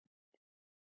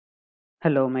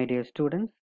Hello, my dear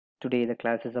students. Today the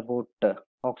class is about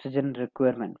oxygen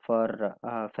requirement for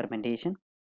fermentation.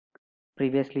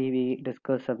 Previously, we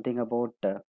discussed something about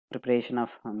preparation of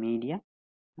media,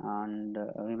 and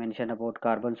we mentioned about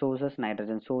carbon sources,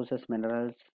 nitrogen sources,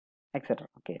 minerals, etc.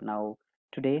 Okay, now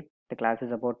today the class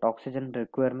is about oxygen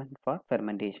requirement for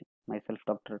fermentation. Myself,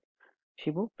 Dr.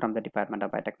 Shibu from the Department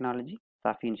of Biotechnology,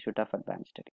 Safi Institute of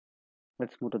Advanced Study.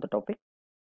 Let's move to the topic.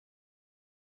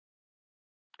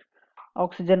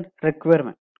 Oxygen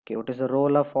requirement. Okay, what is the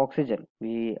role of oxygen?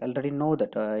 We already know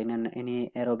that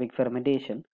any aerobic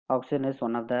fermentation, oxygen is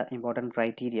one of the important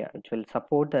criteria which will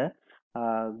support the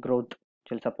growth,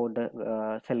 which will support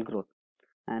the cell growth.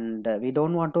 And we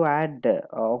don't want to add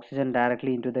oxygen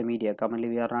directly into the media. Commonly,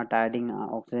 we are not adding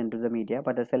oxygen to the media,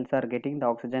 but the cells are getting the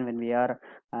oxygen when we are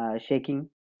shaking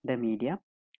the media,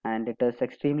 and it is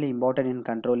extremely important in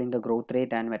controlling the growth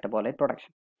rate and metabolite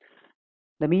production.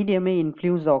 The medium may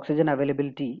influence the oxygen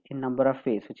availability in number of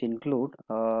ways, which include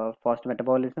fast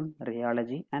metabolism,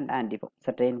 rheology, and antiform.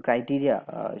 Certain criteria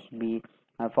should be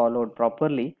followed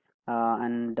properly,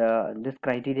 and this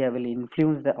criteria will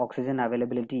influence the oxygen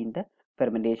availability in the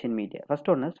fermentation media. First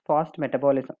one is fast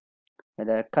metabolism.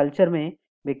 The culture may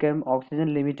become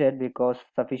oxygen limited because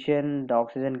sufficient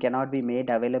oxygen cannot be made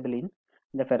available in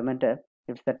the fermenter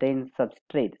if certain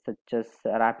substrate such as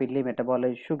rapidly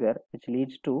metabolized sugar, which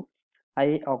leads to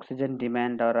high oxygen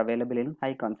demand, are available in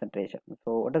high concentration.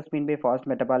 So what does mean by fast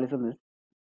metabolism is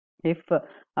if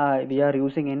we are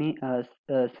using any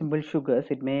simple sugars,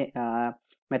 it may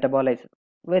metabolize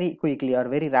very quickly or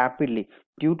very rapidly.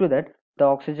 Due to that, the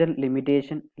oxygen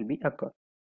limitation will be occur.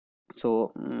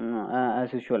 So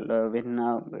as usual, when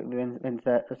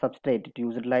the substrate is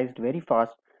utilized very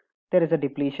fast, there is a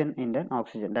depletion in the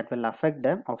oxygen that will affect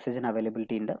the oxygen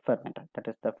availability in the fermenter. That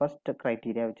is the first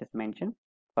criteria which is mentioned,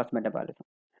 fast metabolism.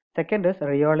 Second is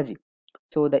rheology.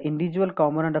 So the individual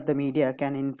component of the media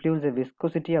can influence the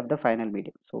viscosity of the final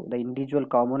medium. So the individual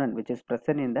component which is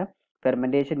present in the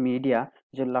fermentation media,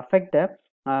 which will affect the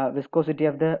viscosity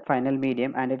of the final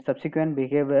medium and its subsequent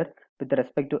behavior with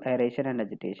respect to aeration and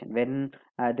agitation. When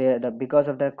because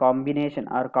of the combination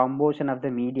or composition of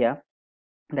the media,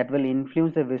 that will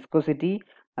influence the viscosity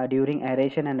during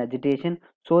aeration and agitation,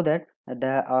 so that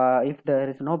if there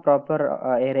is no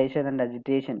proper aeration and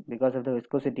agitation because of the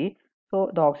viscosity, so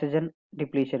the oxygen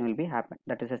depletion will be happen.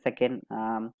 That is the second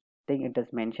thing it is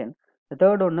mentioned. The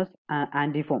third one is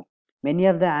antifoam. Many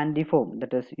of the antifoam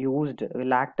that is used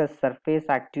will act as surface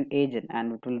active agent,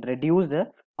 and it will reduce the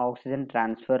oxygen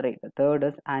transfer rate. The third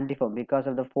is antifoam. Because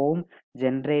of the foam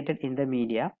generated in the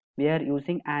media, we are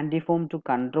using antifoam to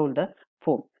control the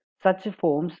foam. Such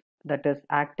foams that is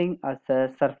acting as a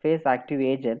surface active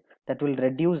agent, that will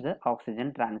reduce the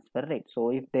oxygen transfer rate.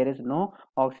 So if there is no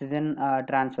oxygen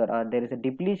transfer, or there is a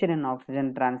depletion in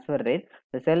oxygen transfer rate,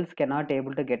 the cells cannot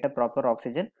able to get a proper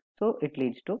oxygen, so it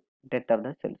leads to death of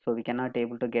the cell. So we cannot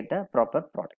able to get the proper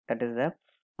product. That is the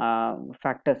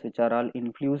factors which are all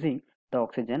influencing the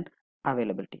oxygen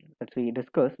availability. Let's we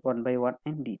discuss one by one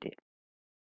in detail.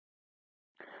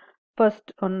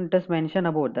 First, on it is mentioned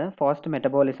about the fast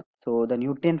metabolism. So the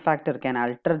nutrient factor can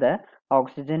alter the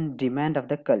oxygen demand of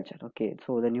the culture. Okay,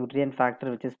 so the nutrient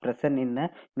factor which is present in the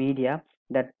media,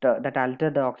 that alter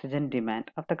the oxygen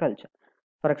demand of the culture.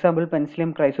 For example,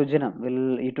 Penicillium chrysogenum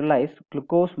will utilize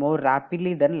glucose more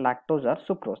rapidly than lactose or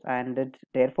sucrose, and it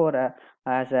therefore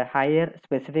has a higher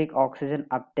specific oxygen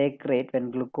uptake rate when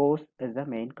glucose is the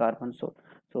main carbon source.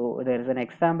 So there is an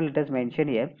example it is mentioned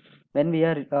here. When we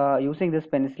are using this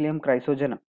Penicillium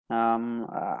chrysogenum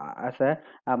as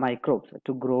a microbes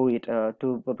to grow it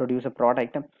to produce a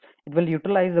product, it will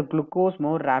utilize the glucose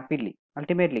more rapidly.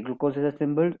 Ultimately, glucose is a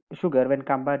simple sugar when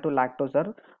compared to lactose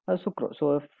or sucrose.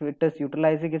 So if it is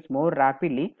utilizing it more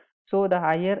rapidly, so the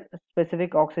higher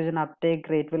specific oxygen uptake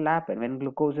rate will happen when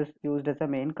glucose is used as a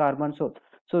main carbon source.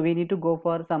 So we need to go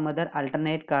for some other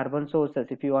alternate carbon sources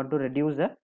if you want to reduce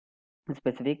the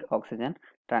specific oxygen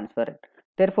transfer rate.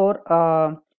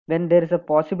 Therefore, when there is a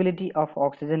possibility of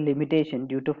oxygen limitation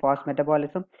due to fast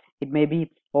metabolism, it may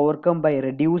be overcome by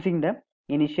reducing the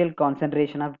initial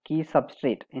concentration of key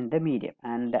substrate in the medium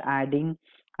and adding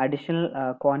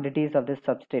additional quantities of this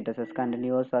substrate as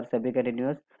continuous or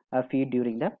semi-continuous feed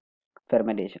during the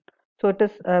fermentation. So it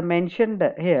is mentioned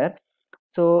here.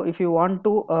 So if you want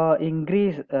to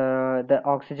increase the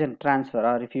oxygen transfer,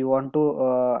 or if you want to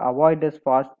avoid this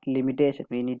fast limitation,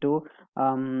 we need to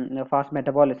fast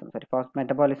metabolism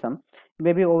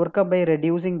may be overcome by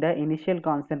reducing the initial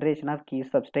concentration of key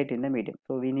substrate in the medium.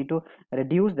 So we need to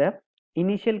reduce the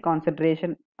initial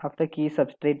concentration of the key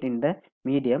substrate in the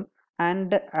medium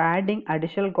and adding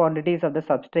additional quantities of the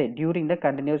substrate during the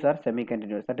continuous or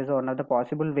semi-continuous. That is one of the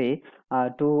possible way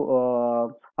to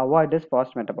avoid this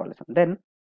fast metabolism. Then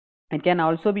it can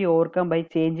also be overcome by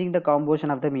changing the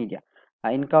composition of the media.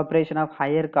 Incorporation of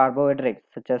higher carbohydrates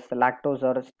such as lactose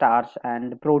or starch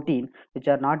and protein, which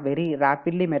are not very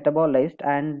rapidly metabolized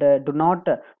and do not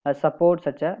support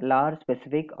such a large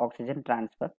specific oxygen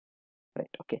transfer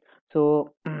rate. Okay,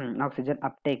 so oxygen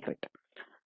uptake rate.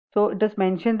 So it is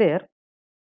mentioned there,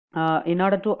 in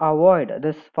order to avoid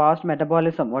this fast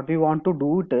metabolism, what we want to do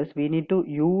it is we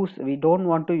don't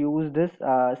want to use this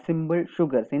simple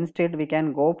sugars. Instead we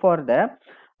can go for the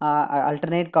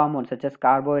alternate compounds such as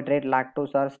carbohydrate,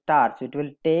 lactose or starch. It will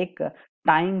take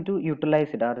time to utilize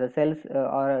it, or the cells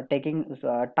are taking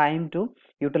time to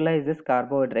utilize this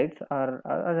carbohydrates or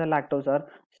the lactose or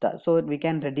starch, so we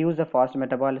can reduce the fast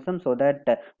metabolism so that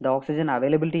the oxygen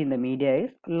availability in the media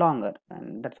is longer,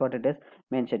 and that's what it is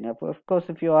mentioned. Of course,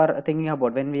 if you are thinking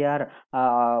about when we are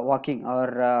walking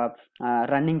or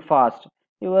running fast,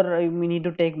 we need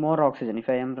to take more oxygen. If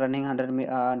I am running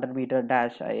 100 meter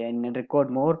dash, I record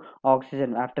more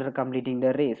oxygen after completing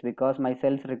the race because my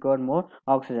cells record more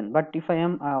oxygen. But if I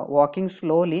am walking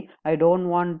slowly, I don't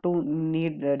want to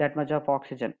need that much of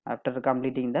oxygen after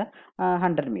completing the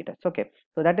 100 meters. Okay,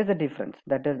 so that is the difference.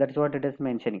 That's what it is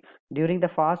mentioning. During the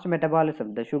fast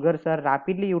metabolism, the sugars are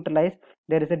rapidly utilized,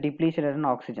 there is a depletion in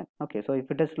oxygen. Okay, so if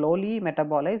it is slowly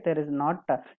metabolized, there is not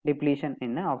depletion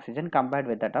in oxygen compared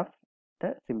with that of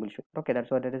the simple sugar. Okay,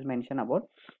 that's what it is mentioned about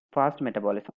fast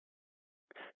metabolism.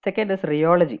 Second is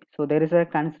rheology. So there is a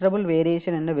considerable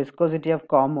variation in the viscosity of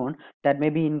compound that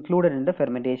may be included in the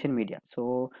fermentation media.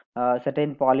 So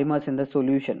certain polymers in the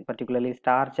solution, particularly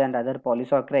starch and other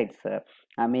polysaccharides,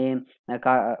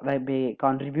 may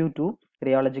contribute to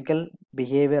rheological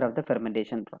behavior of the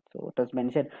fermentation process. So it was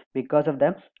mentioned because of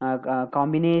the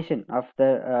combination of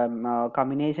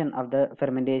the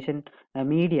fermentation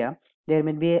media, there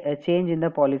may be a change in the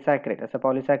polysaccharide. As a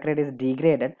polysaccharide is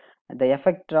degraded, the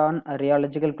effect on a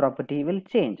rheological property will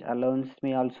change. Allowance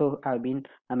may also have been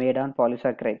made on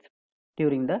polysaccharides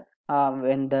during the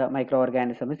when the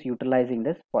microorganism is utilizing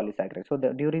this polysaccharide. So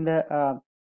during the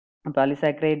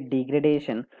polysaccharide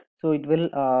degradation, so it will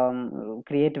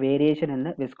create variation in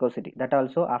the viscosity that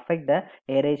also affect the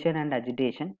aeration and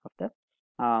agitation of the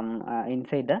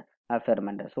inside the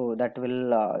fermenter. So that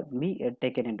will be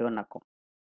taken into an account.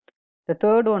 The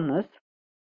third one is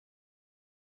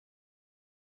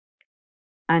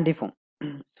antifoam.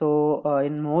 So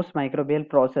in most microbial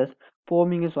process,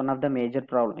 foaming is one of the major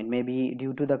problem. It may be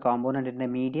due to the component in the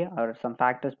media or some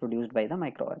factors produced by the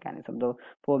microorganism. Though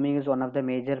foaming is one of the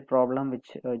major problem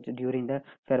which during the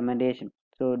fermentation.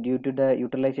 So due to the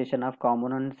utilization of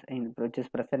components in which is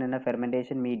present in the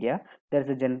fermentation media, there is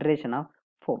a generation of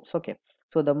foams. Okay.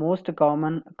 So the most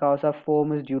common cause of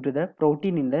foam is due to the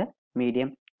protein in the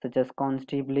medium, such as corn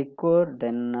starch liquor,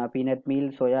 then peanut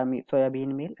meal, soya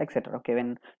bean meal, etc. Okay,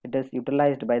 when it is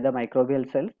utilized by the microbial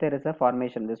cells, there is a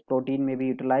formation. This protein may be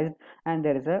utilized and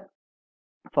there is a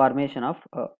formation of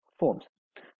foams.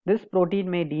 This protein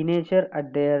may denature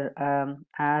at their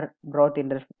air broth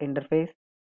interface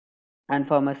and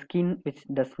form a skin which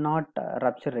does not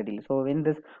rupture readily. So when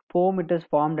this foam it is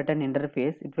formed at an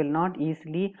interface, it will not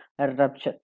easily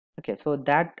rupture. Okay, so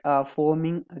that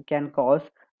foaming can cause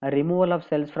a removal of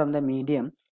cells from the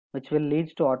medium, which will lead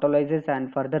to autolysis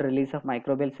and further release of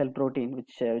microbial cell protein,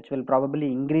 which will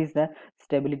probably increase the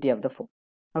stability of the foam.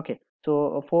 Okay,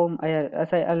 so foam, as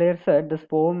I earlier said, this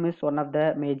foam is one of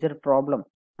the major problem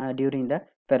during the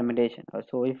fermentation.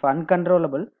 So if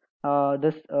uncontrollable,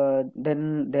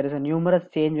 then there is a numerous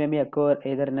change may be occur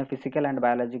either in a physical and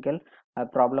biological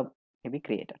problem may be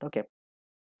created. Okay,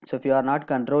 so if you are not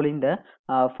controlling the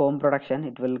foam production,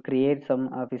 it will create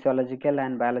some physiological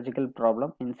and biological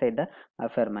problem inside the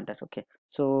fermenter. Okay,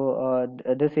 so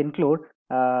this include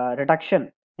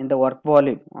reduction in the work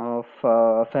volume of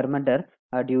fermenter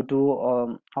due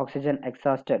to oxygen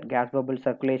exhausted, gas bubble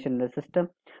circulation in the system,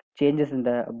 changes in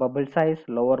the bubble size,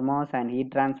 lower mass and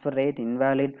heat transfer rate,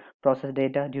 invalid process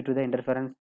data due to the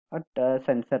interference at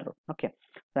sensor. Okay,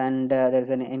 and there is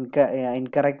an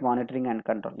incorrect monitoring and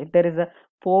control. If there is a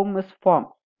foam is formed,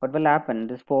 what will happen?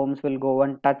 This foams will go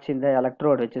and touch in the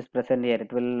electrode which is present here.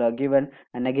 It will give a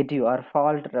negative or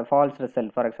false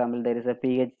result. For example, there is a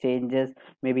pH changes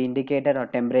may be indicated or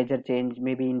temperature change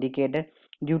may be indicated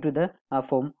due to the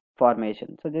foam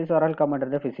formation. So these are all come under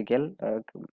the physical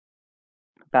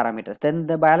parameters. Then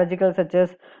the biological such as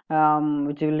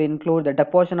which will include the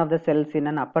deposition of the cells in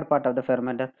an upper part of the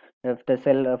fermenter. If the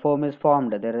cell foam is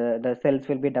formed, the cells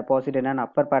will be deposited in an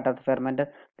upper part of the fermenter.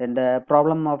 Then the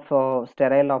problem of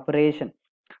sterile operation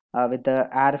with the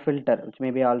air filter, which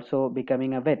may be also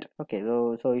becoming a wet. Okay,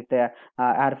 so if the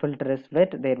air filter is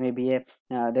wet, there may be a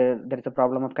there is a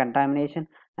problem of contamination,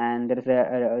 and there is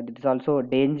there is also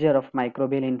danger of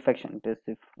microbial infection. This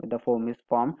if the foam is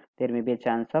formed, there may be a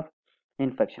chance of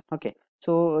infection. Okay,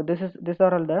 so these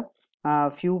are all the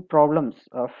few problems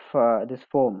of this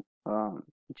foam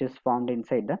which is formed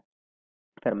inside the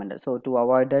fermenter. So to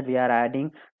avoid that, we are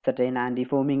adding certain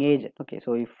anti-foaming agent. Okay,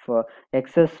 so if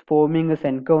excess foaming is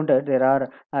encountered, there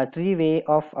are three way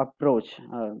of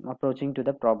approaching to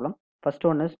the problem. First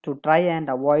one is to try and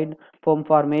avoid foam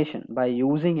formation by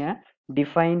using a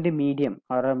defined medium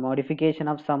or a modification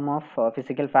of some of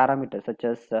physical parameters such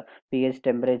as pH,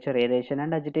 temperature, aeration,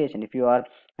 and agitation. If you are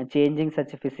changing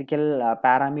such physical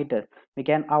parameters, we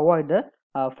can avoid the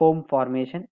foam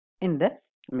formation in the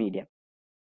medium.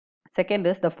 Second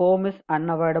is the foam is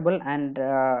unavoidable, and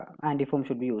anti-foam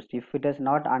should be used. If it is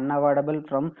not unavoidable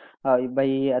from by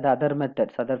the other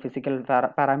methods, other physical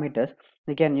parameters,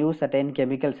 we can use certain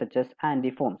chemicals such as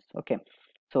anti-foams. Okay,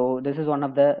 so this is one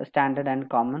of the standard and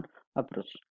common approach.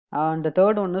 And the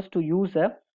third one is to use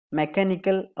a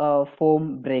mechanical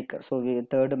foam breaker. So the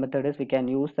third method is we can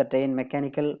use certain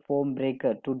mechanical foam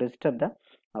breaker to disturb the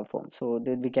foam, so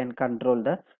that we can control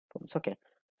the foams. Okay,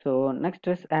 so next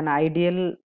is an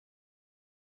ideal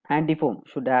antifoam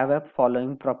should have a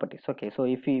following properties. Okay, so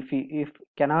if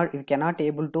cannot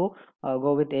able to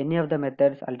go with any of the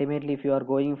methods, ultimately if you are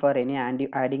going for any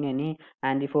adding any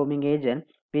antifoaming agent,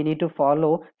 we need to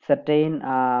follow certain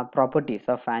properties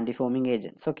of antifoaming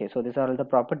agents. Okay, so these are all the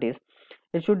properties.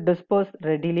 It should disperse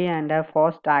readily and have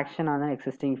fast action on an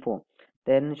existing foam.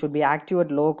 Then should be active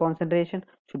at low concentration,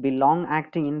 should be long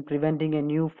acting in preventing a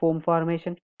new foam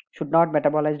formation, should not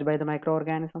metabolized by the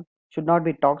microorganism, should not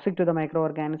be toxic to the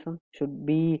microorganism, should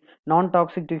be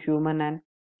non-toxic to human and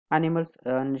animals,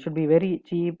 and should be very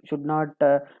cheap, should not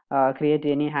create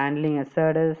any handling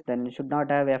hazards, then should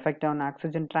not have effect on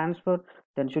oxygen transfer,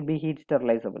 then should be heat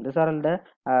sterilizable. These are all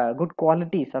the good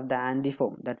qualities of the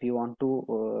antifoam that we want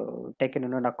to take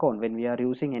into account when we are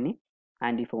using any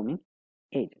antifoaming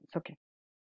agents. Okay,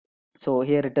 so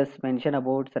here it is mentioned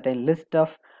about certain list of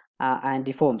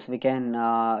antifoams. We can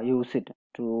use it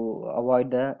to avoid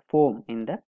the foam in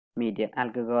the medium: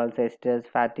 alcohols, esters,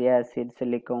 fatty acids,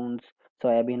 silicones,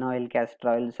 soybean oil, castor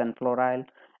oil, sunflower oil,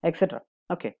 etc.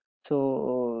 Okay,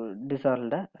 so these are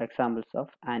the examples of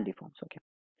antifoams. Okay,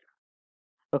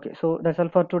 okay, so that's all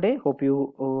for today. Hope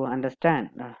you understand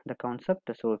the concept.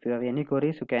 So if you have any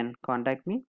queries, you can contact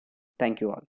me. Thank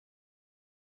you all.